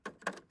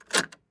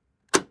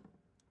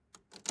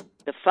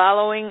The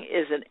following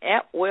is an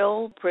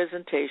at-will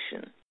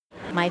presentation.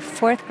 My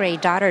fourth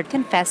grade daughter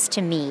confessed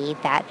to me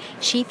that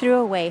she threw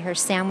away her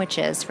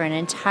sandwiches for an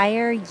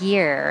entire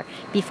year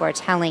before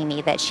telling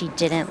me that she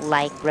didn't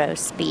like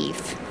roast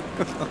beef.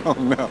 Oh,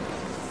 no.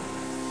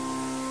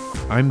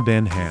 I'm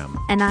Ben Ham.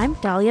 And I'm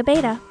Dahlia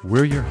Beta.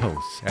 We're your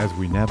hosts as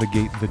we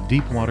navigate the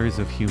deep waters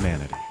of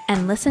humanity.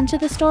 And listen to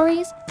the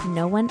stories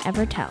no one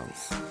ever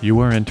tells. You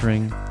are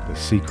entering The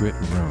Secret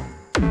Room.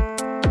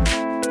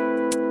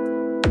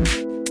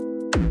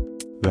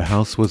 The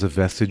house was a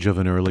vestige of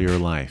an earlier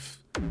life.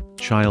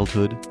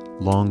 Childhood,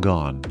 long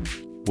gone,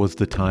 was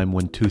the time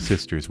when two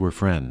sisters were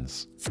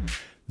friends.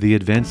 The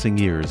advancing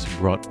years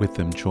brought with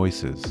them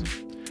choices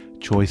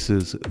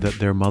that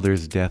their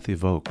mother's death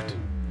evoked,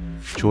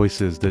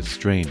 choices that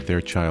strained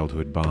their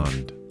childhood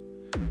bond.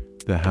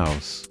 The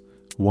house,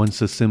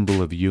 once a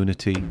symbol of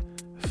unity,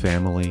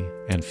 family,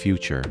 and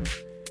future,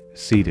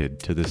 ceded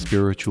to the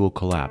spiritual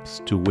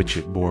collapse to which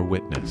it bore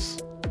witness.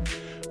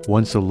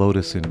 Once a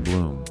lotus in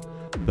bloom,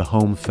 the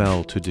home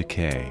fell to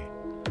decay.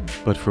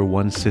 But for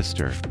one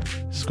sister,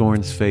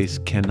 scorn's face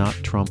cannot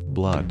trump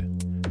blood,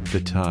 the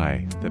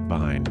tie that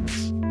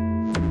binds.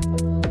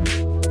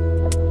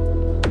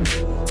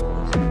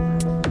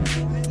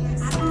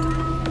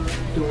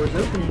 Doors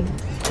opening.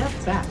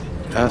 Step back.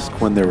 Ask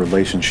when their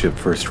relationship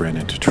first ran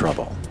into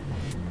trouble.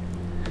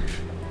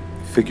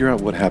 Figure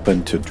out what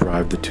happened to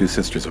drive the two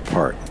sisters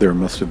apart. There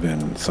must have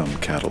been some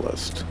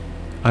catalyst.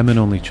 I'm an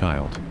only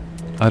child.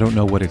 I don't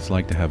know what it's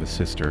like to have a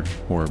sister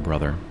or a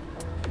brother.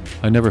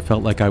 I never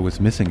felt like I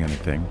was missing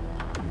anything,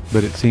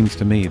 but it seems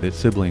to me that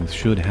siblings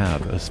should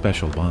have a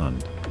special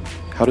bond.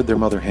 How did their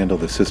mother handle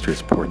the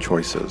sisters' poor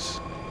choices?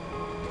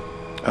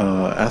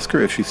 Ask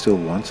her if she still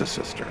wants a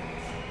sister.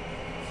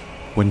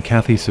 When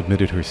Kathy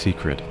submitted her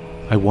secret,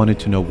 I wanted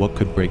to know what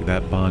could break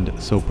that bond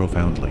so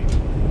profoundly.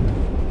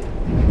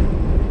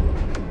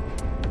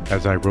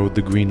 As I rode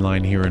the Green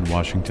Line here in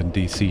Washington,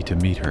 D.C. to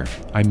meet her,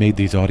 I made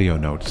these audio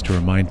notes to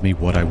remind me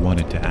what I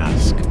wanted to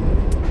ask.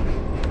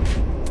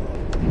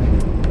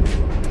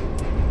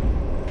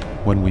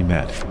 When we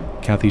met,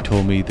 Kathy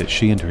told me that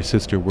she and her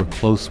sister were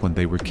close when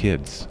they were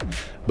kids,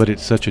 but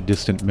it's such a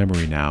distant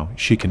memory now,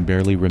 she can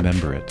barely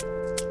remember it.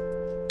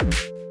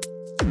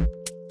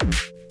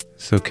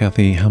 So,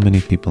 Kathy, how many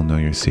people know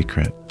your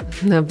secret?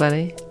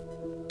 Nobody.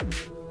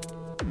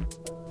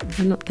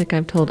 I don't think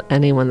I've told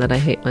anyone that I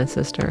hate my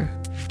sister.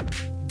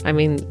 I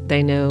mean,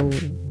 they know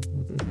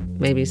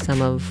maybe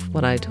some of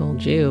what I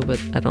told you, but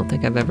I don't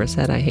think I've ever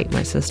said I hate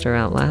my sister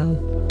out loud.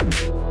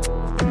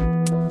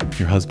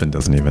 Your husband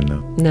doesn't even know.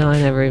 No, I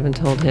never even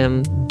told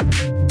him.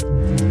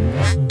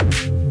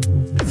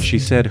 She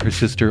said her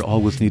sister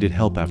always needed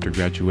help after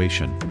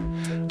graduation.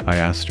 I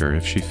asked her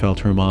if she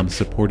felt her mom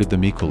supported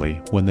them equally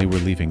when they were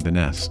leaving the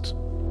nest.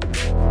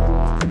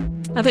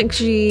 I think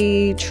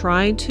she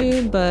tried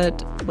to,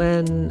 but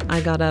when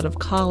I got out of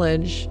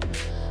college,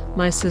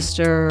 my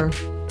sister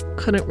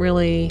couldn't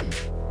really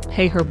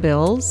pay her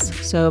bills,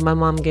 so my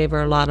mom gave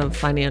her a lot of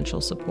financial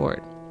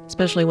support,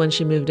 especially when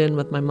she moved in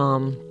with my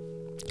mom.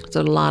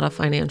 So a lot of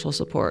financial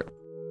support.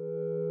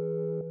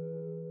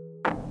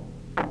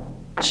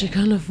 She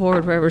couldn't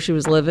afford wherever she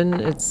was living.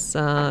 It's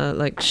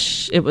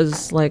it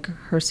was like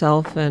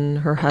herself and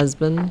her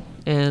husband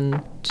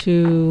and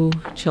 2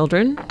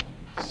 children.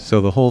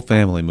 So the whole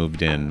family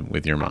moved in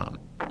with your mom?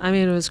 I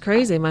mean, it was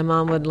crazy. My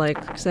mom would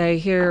say,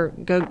 here,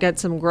 go get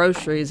some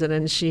groceries, and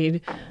then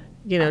she'd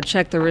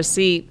check the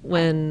receipt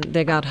when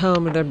they got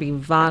home, and there'd be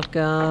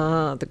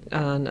vodka,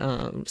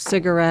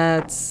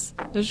 cigarettes.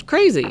 It was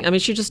crazy. I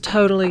mean, she just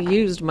totally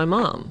used my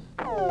mom.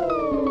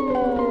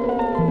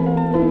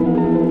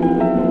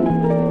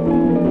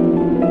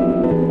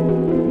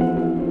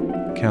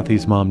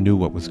 Kathy's mom knew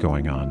what was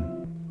going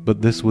on,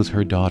 but this was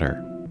her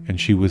daughter, and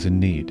she was in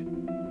need.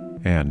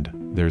 And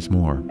there's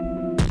more.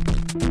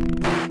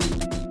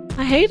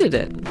 I hated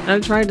it. I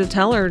tried to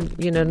tell her,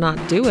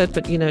 not do it,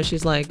 but,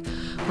 she's like,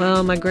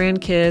 well, my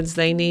grandkids,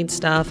 they need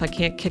stuff. I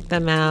can't kick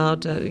them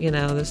out.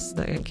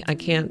 I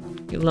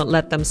can't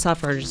let them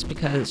suffer just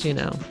because,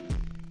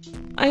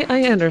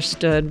 I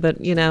understood, but,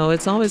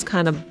 it's always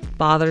kind of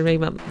bothered me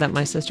that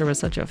my sister was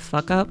such a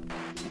fuck up.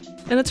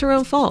 And it's her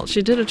own fault.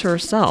 She did it to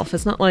herself.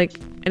 It's not like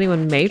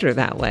anyone made her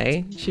that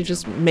way. She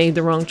just made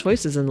the wrong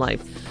choices in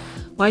life.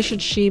 Why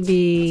should she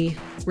be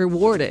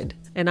rewarded?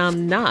 And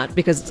I'm not,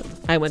 because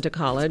I went to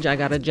college, I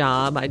got a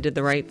job, I did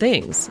the right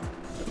things.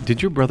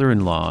 Did your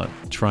brother-in-law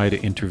try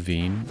to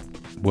intervene?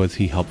 Was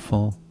he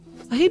helpful?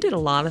 He did a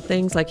lot of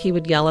things, like he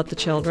would yell at the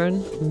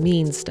children,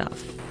 mean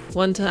stuff.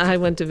 One time I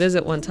went to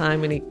visit one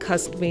time and he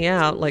cussed me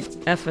out like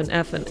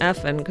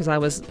effing because I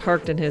was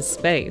parked in his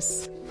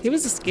space. He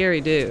was a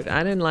scary dude.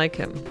 I didn't like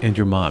him. And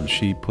your mom,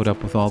 she put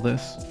up with all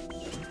this?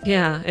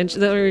 Yeah, and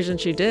the only reason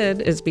she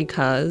did is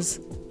because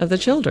of the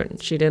children.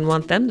 She didn't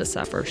want them to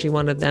suffer. She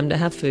wanted them to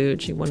have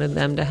food. She wanted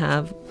them to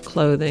have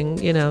clothing,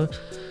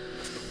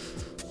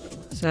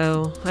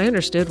 So I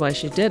understood why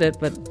she did it,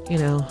 but, I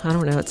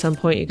don't know. At some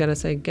point, you got to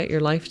say, get your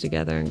life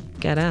together and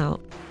get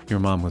out. Your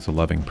mom was a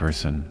loving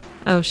person.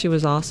 Oh, she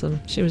was awesome.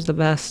 She was the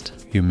best.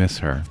 You miss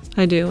her.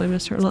 I do. I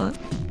miss her a lot.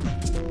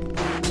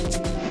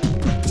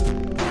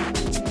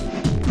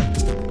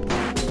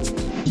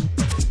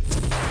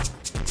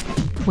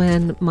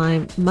 When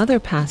my mother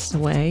passed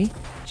away,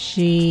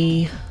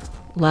 she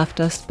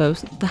left us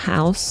both the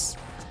house.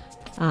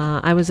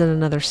 I was in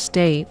another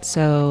state,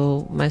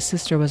 so my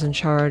sister was in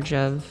charge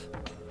of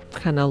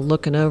kind of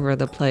looking over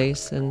the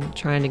place and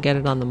trying to get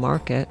it on the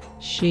market.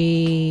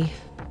 She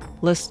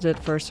listed it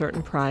for a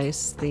certain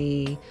price.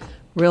 The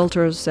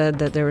realtor said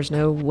that there was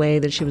no way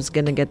that she was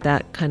going to get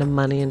that kind of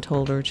money and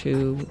told her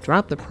to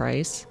drop the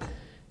price.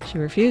 She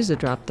refused to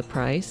drop the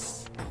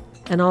price.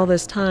 And all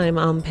this time,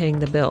 I'm paying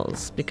the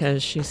bills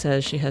because she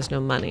says she has no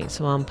money.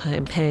 So I'm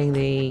paying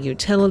the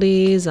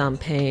utilities, I'm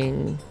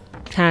paying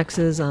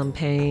taxes, I'm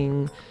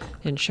paying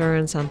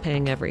insurance, I'm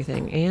paying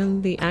everything.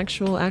 And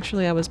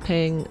actually, I was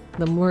paying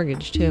the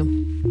mortgage too.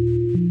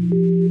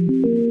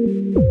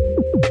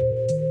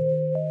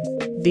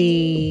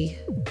 The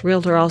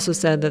realtor also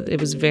said that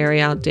it was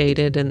very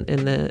outdated and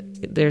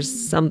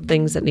there's some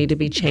things that need to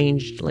be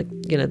changed, like,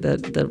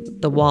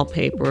 the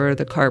wallpaper,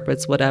 the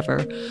carpets,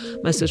 whatever.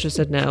 My sister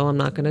said, no, I'm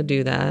not going to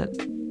do that.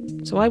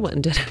 So I went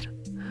and did it.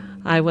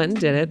 I went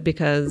and did it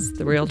because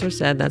the realtor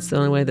said that's the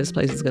only way this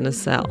place is going to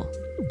sell.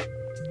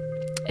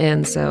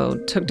 And so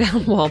took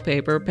down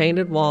wallpaper,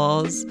 painted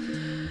walls,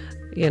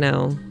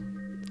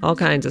 all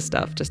kinds of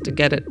stuff just to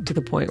get it to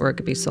the point where it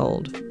could be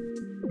sold.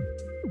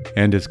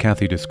 And as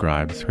Kathy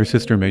describes, her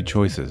sister made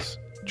choices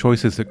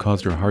that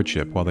caused her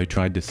hardship while they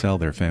tried to sell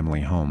their family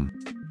home.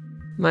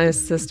 My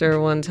sister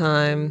one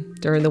time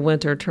during the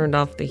winter turned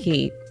off the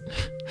heat.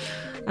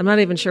 I'm not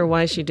even sure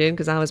why she did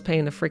because I was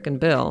paying the freaking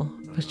bill.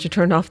 But she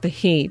turned off the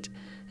heat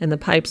and the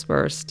pipes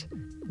burst.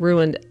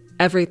 Ruined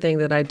everything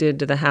that I did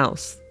to the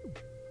house.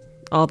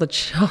 All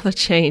the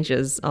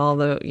changes, all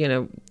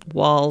the,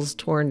 walls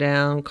torn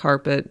down,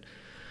 carpet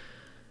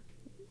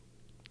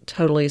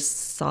totally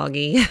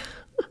soggy.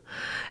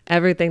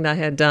 Everything that I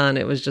had done,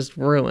 it was just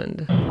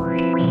ruined.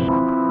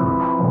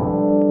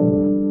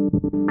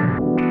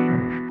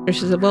 She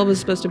said, well, it was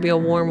supposed to be a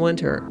warm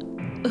winter.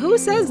 Who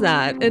says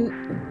that? And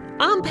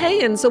I'm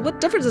paying, so what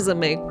difference does it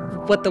make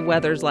what the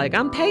weather's like?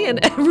 I'm paying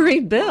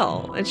every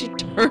bill. And she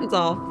turns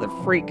off the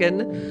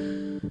freaking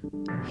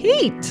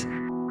heat.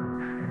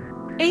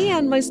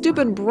 And my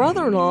stupid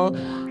brother-in-law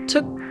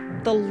took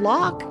the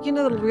lock. The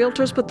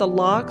realtors put the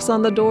locks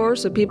on the door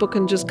so people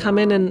can just come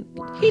in, and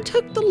he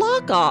took the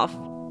lock off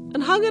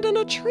and hung it in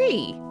a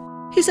tree.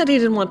 He said he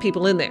didn't want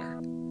people in there.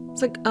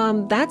 It's like,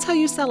 that's how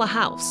you sell a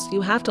house.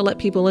 You have to let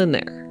people in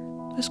there.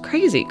 It was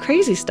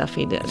crazy stuff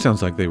he did.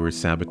 Sounds like they were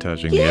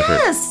sabotaging the effort.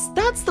 Yes,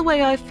 that's the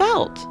way I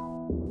felt.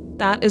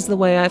 That is the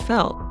way I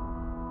felt.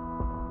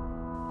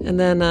 And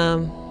then,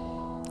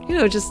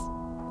 it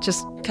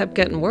just kept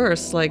getting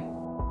worse. Like,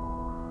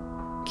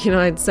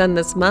 I'd send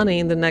this money,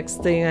 and the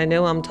next thing I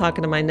know, I'm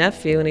talking to my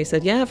nephew, and he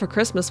said, yeah, for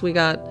Christmas we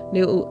got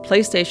new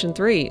PlayStation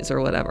 3s or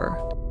whatever.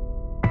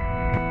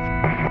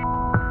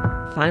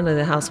 Finally,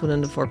 the house went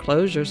into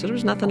foreclosure, so there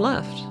was nothing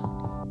left.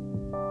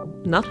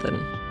 Nothing.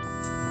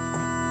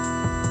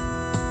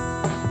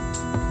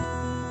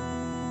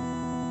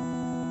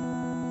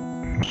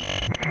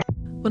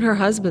 When her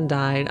husband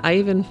died, I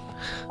even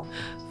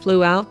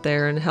flew out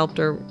there and helped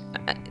her.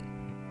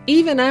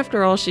 Even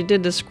after all she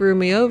did to screw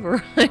me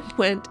over, I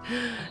went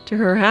to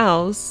her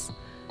house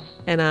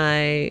and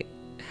I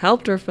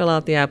helped her fill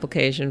out the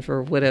application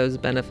for widow's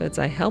benefits.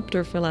 I helped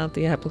her fill out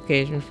the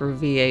application for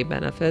VA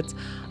benefits.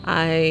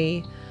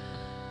 I,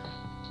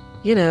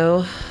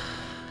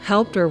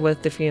 helped her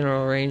with the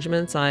funeral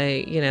arrangements.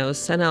 I,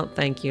 sent out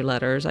thank you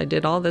letters. I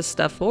did all this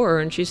stuff for her,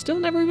 and she still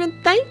never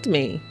even thanked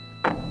me.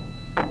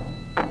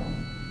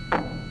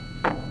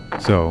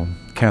 So,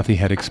 Kathy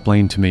had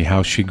explained to me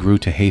how she grew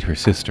to hate her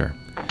sister.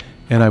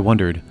 And I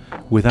wondered,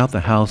 without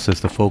the house as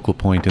the focal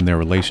point in their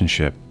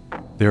relationship,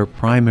 their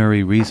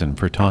primary reason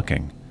for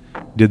talking,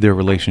 did their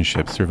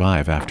relationship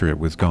survive after it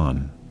was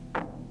gone?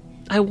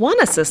 I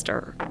want a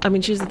sister. I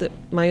mean, she's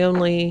my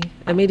only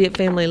immediate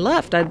family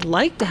left. I'd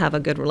like to have a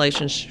good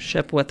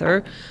relationship with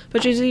her,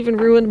 but she's even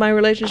ruined my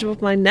relationship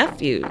with my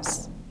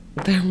nephews.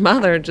 Their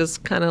mother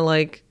just kind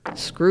of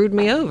screwed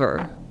me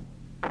over.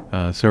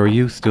 So are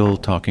you still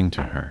talking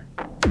to her?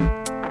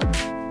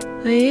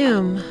 I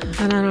am,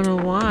 and I don't know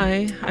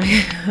why.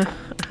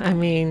 I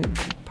mean,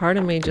 part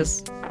of me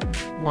just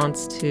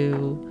wants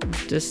to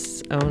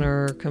disown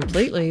her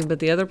completely, but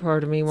the other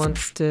part of me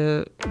wants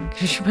to,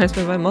 because she reminds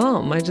me of my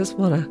mom. I just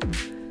want to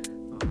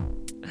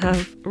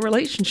have a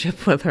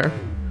relationship with her.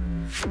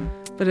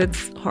 But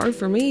it's hard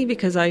for me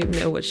because I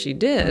know what she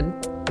did.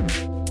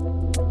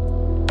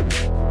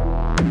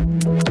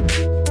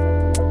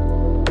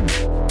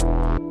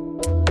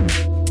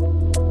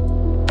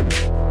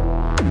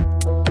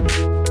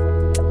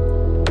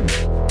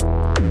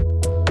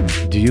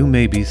 Do you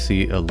maybe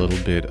see a little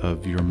bit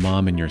of your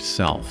mom and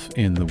yourself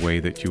in the way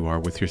that you are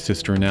with your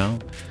sister now?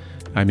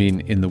 I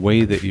mean, in the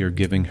way that you're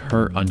giving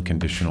her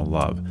unconditional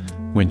love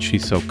when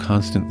she's so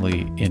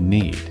constantly in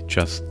need,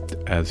 just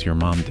as your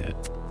mom did.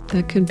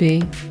 That could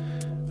be.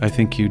 I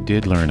think you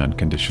did learn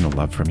unconditional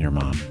love from your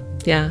mom.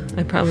 Yeah,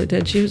 I probably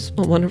did. She was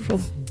wonderful.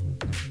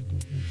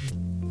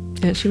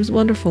 Yeah, she was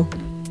wonderful.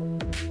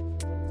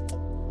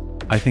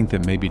 I think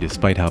that maybe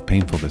despite how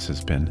painful this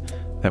has been,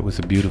 that was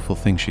a beautiful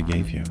thing she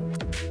gave you.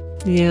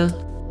 Yeah.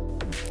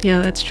 Yeah,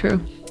 that's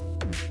true.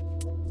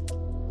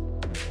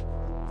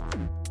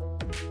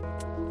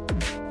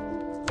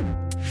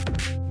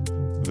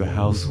 The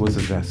house was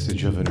a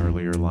vestige of an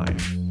earlier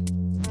life.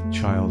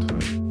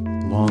 Childhood,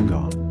 long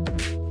gone,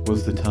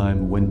 was the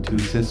time when two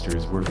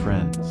sisters were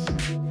friends.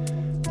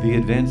 The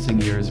advancing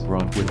years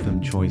brought with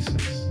them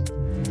choices.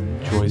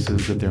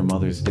 Choices that their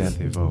mother's death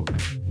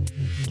evoked.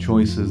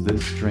 Choices that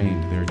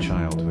strained their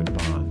childhood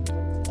bond.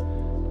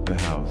 The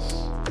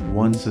house,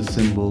 once a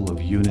symbol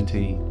of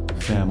unity,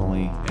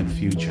 family, and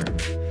future,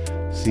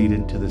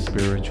 ceded to the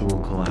spiritual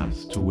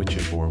collapse to which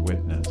it bore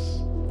witness.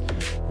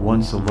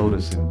 Once a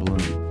lotus in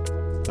bloom,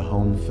 the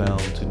home fell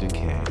to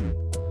decay.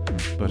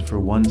 But for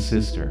one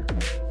sister,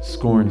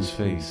 scorn's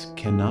face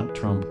cannot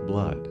trump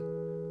blood,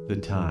 the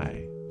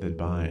tie that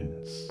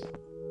binds.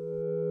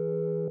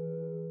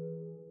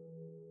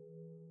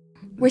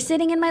 We're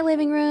sitting in my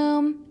living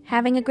room,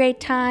 having a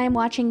great time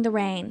watching the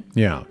rain.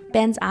 Yeah.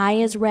 Ben's eye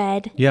is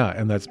red. Yeah,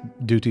 and that's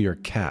due to your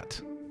cat.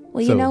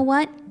 Well, you know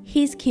what?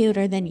 He's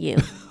cuter than you.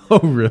 Oh,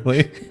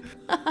 really?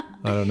 I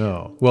don't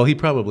know. Well, he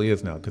probably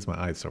is now because my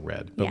eye's so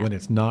red. But Yeah. when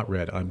it's not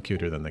red, I'm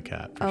cuter than the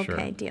cat, for sure.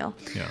 Okay, deal.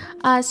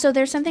 Yeah. So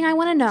there's something I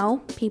want to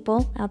know,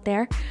 people out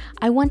there.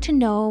 I want to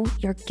know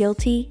your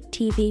guilty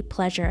TV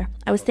pleasure.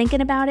 I was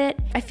thinking about it.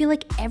 I feel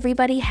like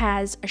everybody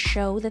has a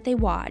show that they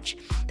watch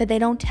that they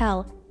don't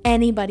tell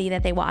anybody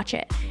that they watch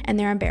it, and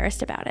they're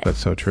embarrassed about it. That's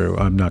so true.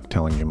 I'm not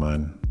telling you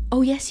mine.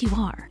 Oh, yes, you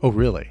are. Oh,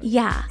 really?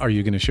 Yeah, Are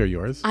you going to share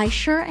yours? I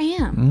sure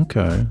am.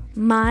 Okay.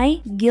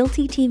 My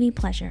guilty TV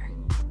pleasure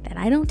that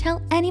I don't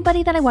tell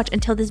anybody that I watch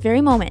until this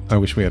very moment. I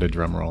wish we had a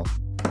drum roll.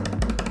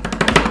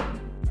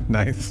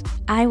 Nice.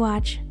 I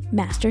watch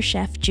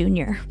MasterChef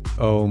Junior.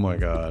 Oh, my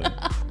God.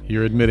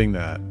 You're admitting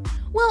that.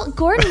 Well,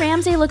 Gordon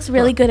Ramsay looks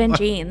really good in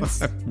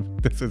jeans.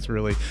 This is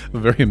really a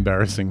very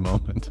embarrassing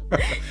moment.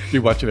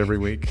 You watch it every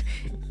week?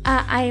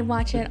 I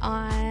watch it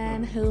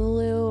on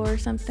Hulu or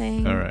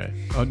something. All right.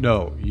 Oh,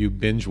 no, you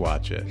binge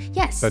watch it.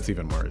 Yes. That's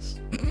even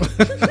worse.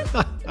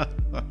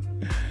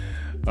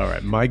 All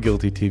right. My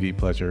guilty TV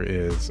pleasure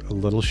is a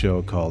little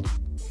show called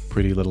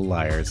Pretty Little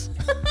Liars.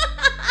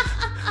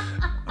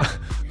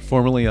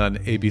 Formerly on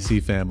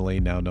ABC Family,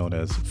 now known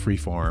as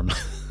Freeform.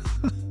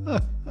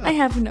 I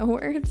have no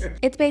words.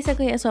 It's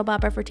basically a soap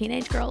opera for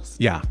teenage girls.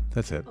 Yeah,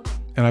 that's it.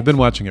 And I've been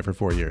watching it for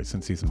 4 years,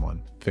 since season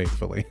 1,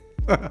 faithfully.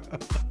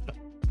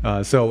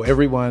 So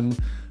everyone,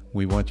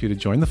 we want you to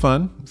join the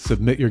fun.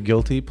 Submit your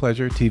guilty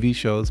pleasure TV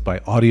shows by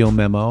audio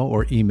memo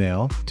or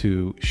email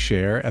to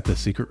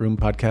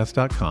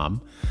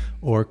share@thesecretroompodcast.com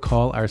or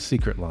call our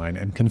secret line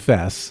and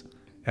confess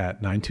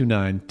at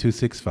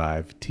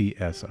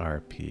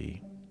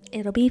 929-265-TSRP.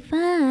 It'll be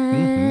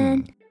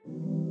fun.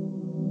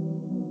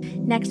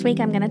 Next week,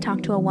 I'm going to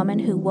talk to a woman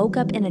who woke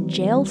up in a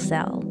jail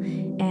cell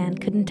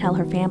and couldn't tell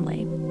her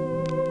family.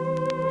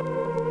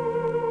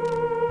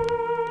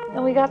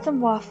 And we got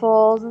some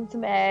waffles and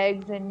some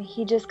eggs, and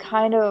he just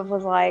kind of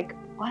was like,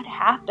 what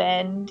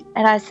happened?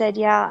 And I said,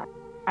 yeah,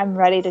 I'm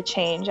ready to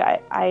change.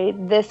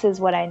 This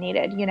is what I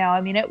needed. You know, I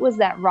mean, it was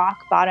that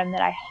rock bottom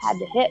that I had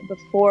to hit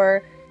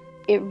before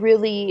it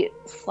really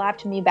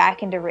slapped me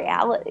back into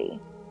reality.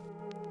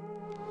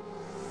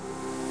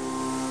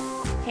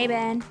 Hey,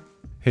 Ben.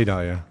 Hey,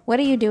 Dahlia. What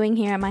are you doing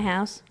here at my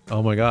house?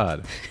 Oh my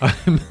God.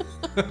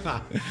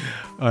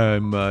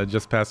 I'm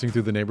just passing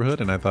through the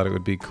neighborhood, and I thought it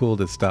would be cool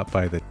to stop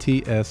by the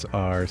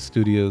TSR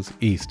Studios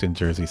East in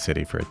Jersey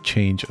City for a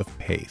change of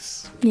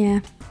pace. Yeah.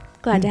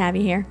 Glad to have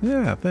you here.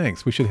 Yeah,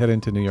 thanks. We should head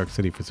into New York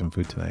City for some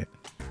food tonight.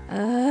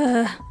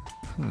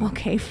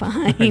 Okay,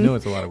 fine. I know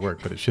it's a lot of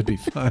work, but it should be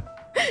fun.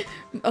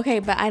 Okay,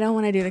 but I don't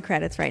want to do the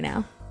credits right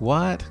now.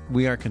 What?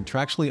 We are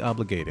contractually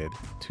obligated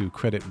to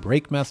credit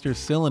Breakmaster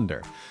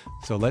Cylinder.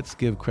 So let's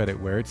give credit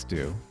where it's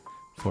due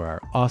for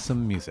our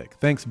awesome music.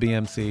 Thanks,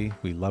 BMC.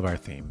 We love our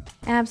theme.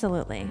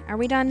 Absolutely. Are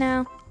we done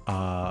now?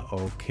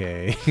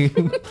 Okay.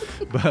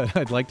 But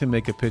I'd like to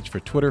make a pitch for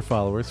Twitter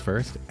followers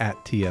first, at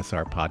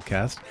TSR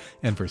Podcast,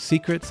 and for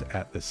secrets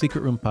at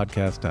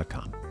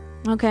thesecretroompodcast.com.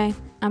 Okay.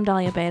 I'm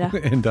Dahlia Beta.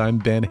 And I'm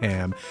Ben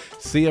Ham.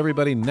 See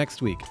everybody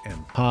next week,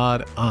 and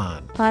pod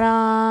on. Pod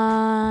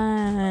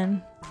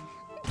on.